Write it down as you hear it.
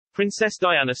Princess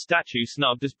Diana statue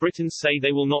snubbed as Britons say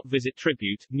they will not visit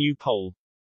tribute, new poll.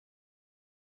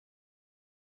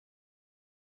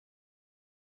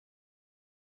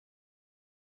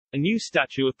 A new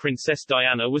statue of Princess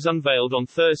Diana was unveiled on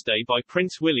Thursday by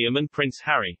Prince William and Prince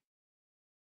Harry.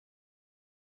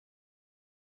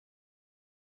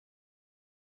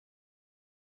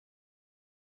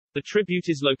 The tribute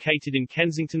is located in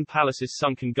Kensington Palace's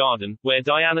sunken garden, where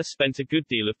Diana spent a good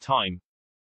deal of time.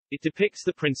 It depicts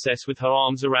the princess with her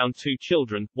arms around two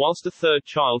children, whilst a third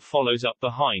child follows up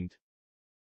behind.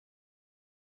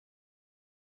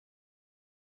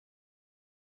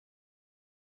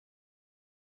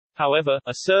 However,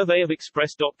 a survey of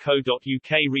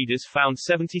express.co.uk readers found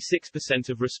 76%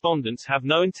 of respondents have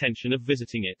no intention of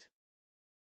visiting it.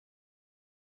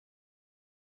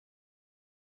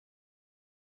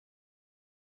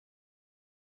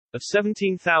 Of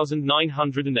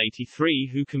 17,983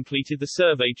 who completed the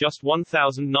survey, just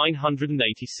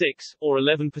 1,986, or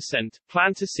 11%,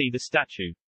 plan to see the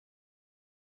statue.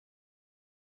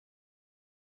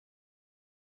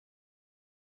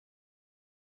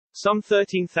 Some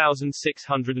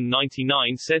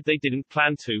 13,699 said they didn't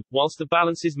plan to, whilst the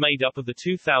balance is made up of the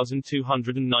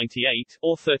 2,298,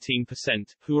 or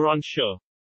 13%, who are unsure.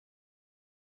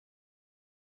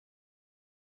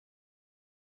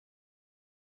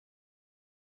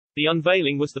 The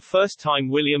unveiling was the first time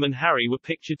William and Harry were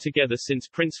pictured together since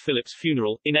Prince Philip's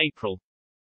funeral, in April.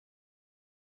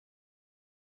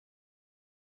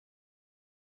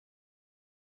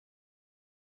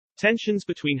 Tensions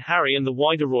between Harry and the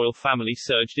wider royal family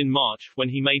surged in March, when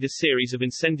he made a series of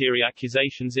incendiary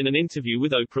accusations in an interview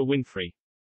with Oprah Winfrey.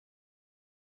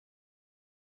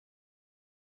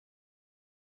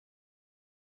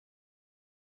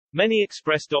 Many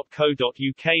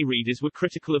express.co.uk readers were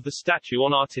critical of the statue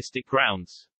on artistic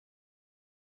grounds.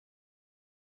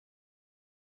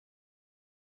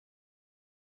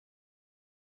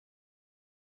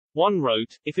 One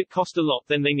wrote, "If it cost a lot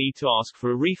then they need to ask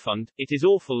for a refund, it is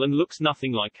awful and looks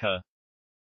nothing like her."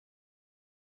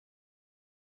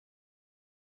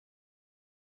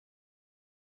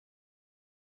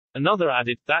 Another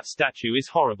added, "That statue is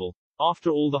horrible. After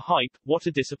all the hype, what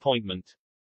a disappointment."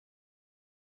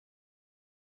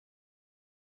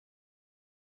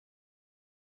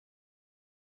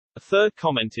 A third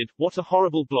commented, "What a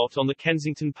horrible blot on the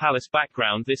Kensington Palace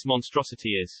background this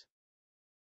monstrosity is."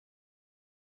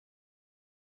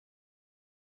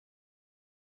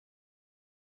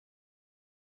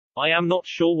 I am not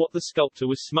sure what the sculptor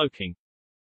was smoking.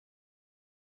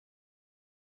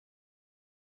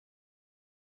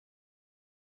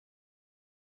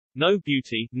 No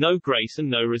beauty, no grace and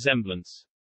no resemblance.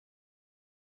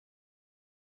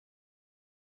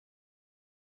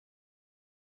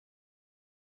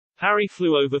 Harry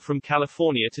flew over from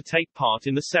California to take part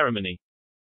in the ceremony.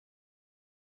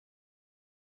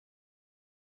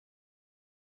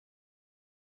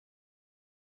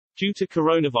 Due to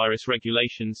coronavirus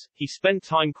regulations, he spent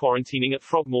time quarantining at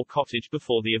Frogmore Cottage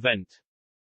before the event.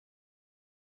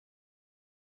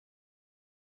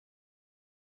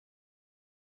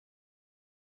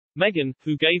 Meghan,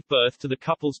 who gave birth to the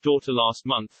couple's daughter last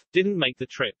month, didn't make the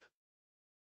trip.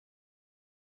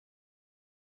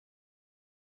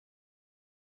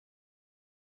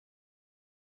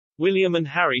 William and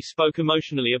Harry spoke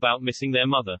emotionally about missing their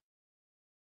mother.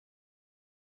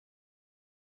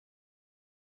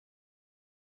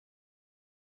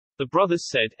 The brothers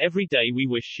said, "Every day we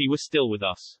wish she was still with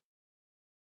us."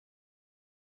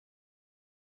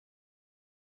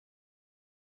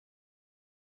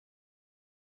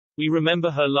 We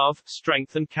remember her love,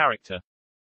 strength and character.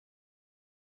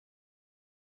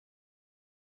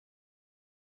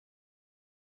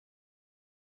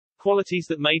 Qualities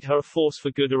that made her a force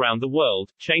for good around the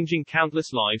world, changing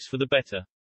countless lives for the better.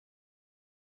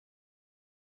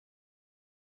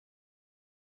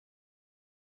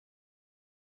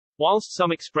 Whilst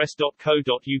some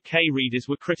express.co.uk readers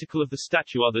were critical of the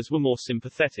statue, others were more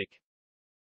sympathetic.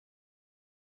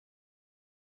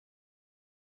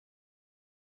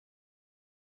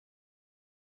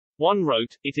 One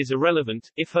wrote, "It is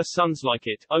irrelevant, if her sons like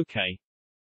it, okay.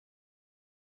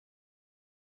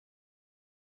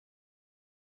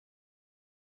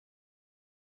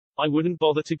 I wouldn't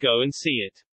bother to go and see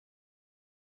it."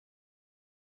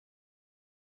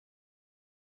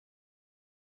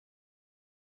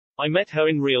 I met her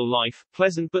in real life,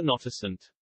 pleasant but not a saint.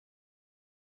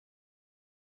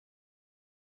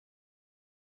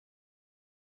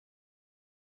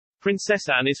 Princess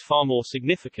Anne is far more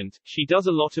significant, she does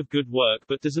a lot of good work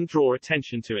but doesn't draw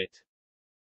attention to it.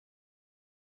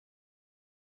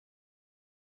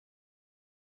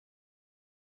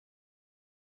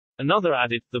 Another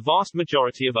added, the vast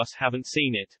majority of us haven't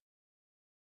seen it.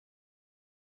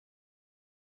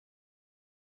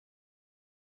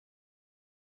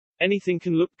 Anything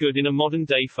can look good in a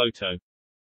modern-day photo.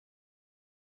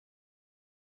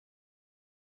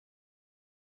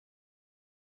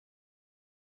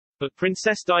 But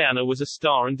Princess Diana was a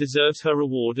star and deserves her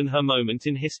reward and her moment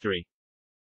in history.